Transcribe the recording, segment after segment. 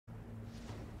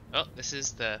Well, this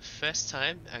is the first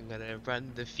time I'm gonna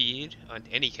run the feed on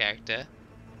any character.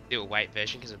 Do a white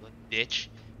version because I'm a bitch.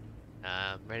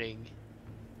 Running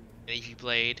Energy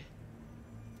Blade,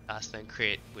 last time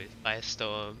crit with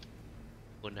Firestorm,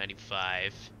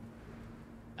 195.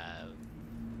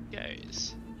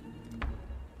 Goes.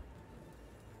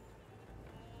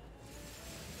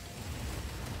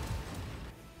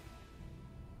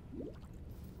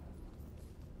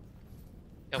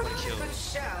 I want to kill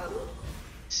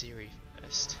Siri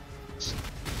first.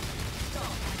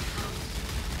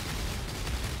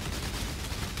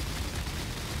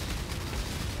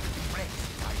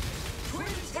 Twin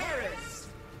terrors!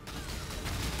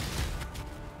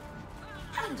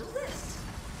 And this!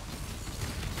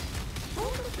 All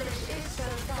the flesh is so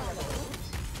fallible.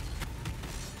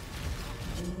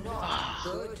 Not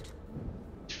good.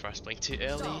 Frost blink too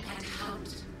early. Stop and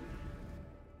hunt.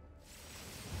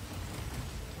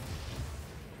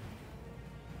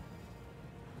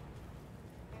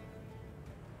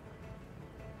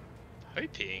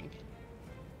 Hoping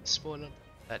spawn up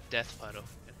that death puddle.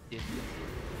 Yeah.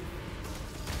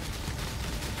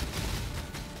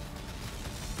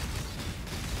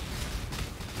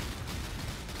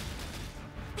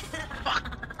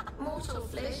 Mortal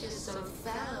flesh is so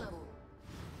fallible.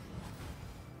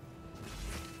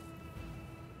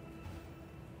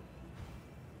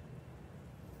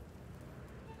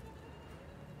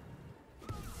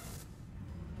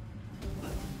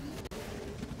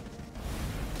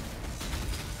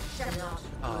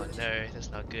 Oh no, that's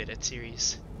not good. At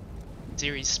Series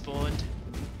spawned.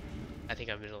 I think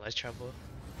I'm in a lot of trouble.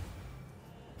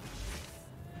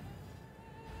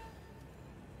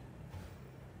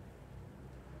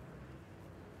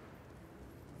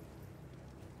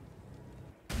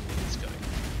 Let's go.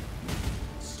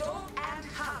 Stalk and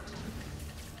hunt.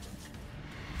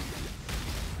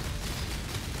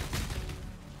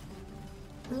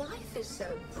 Life is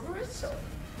so brittle.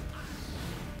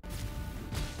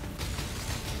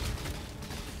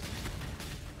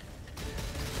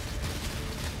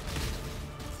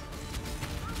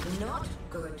 Not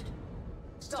good.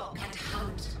 Stalk and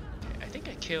hunt. Okay, I think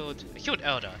I killed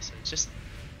Elder, so it's just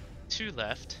 2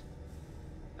 left.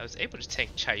 I was able to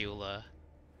tank Chayula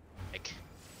like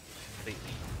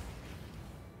completely.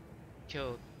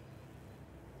 Killed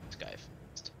this guy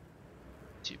first.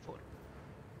 2 portal.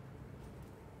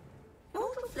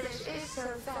 Mortal flesh is so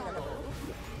fallible.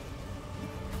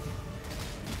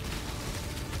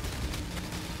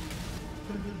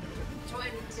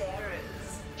 Twin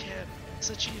terrors. Yeah, it's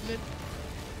achievement.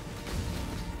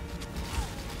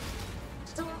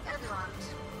 Stalk and hunt.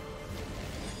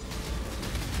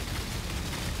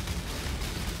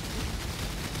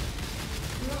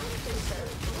 Life is so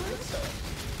brutal.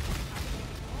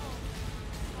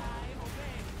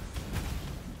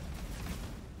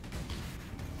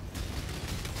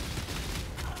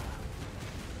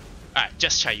 Alright,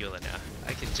 just Chayula now.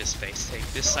 I can just face take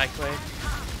this cyclone.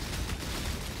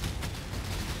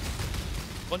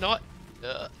 Or not.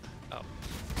 Oh.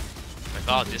 My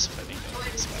god, this one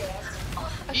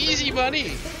easy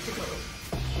money!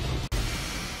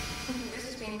 This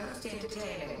has been most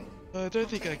entertaining. I don't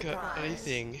think I got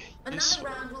anything useful.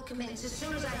 Another round will commence as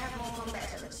soon as I have more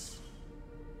combatants.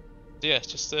 Yeah,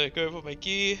 just go over my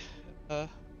gear.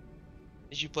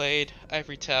 Energy Blade,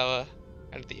 Ivory Tower,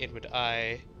 and the Inward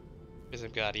Eye,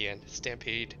 Prism Guardian,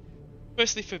 Stampede.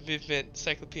 Mostly for movement,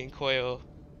 Cyclopean Coil,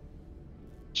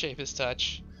 Shaper's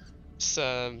Touch,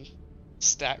 some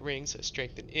stat rings, so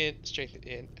Strengthen In,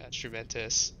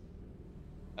 Instrumentus,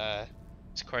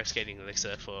 Coruscating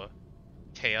Elixir for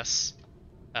Chaos,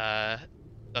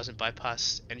 doesn't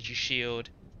bypass Energy Shield.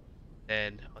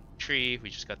 Then on the tree,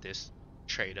 we just got this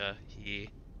Trader here,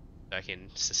 so I can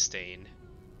sustain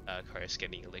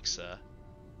Coruscating Elixir.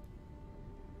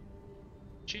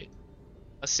 Shit,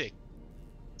 that's sick.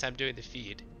 Time doing the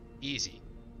feed, easy.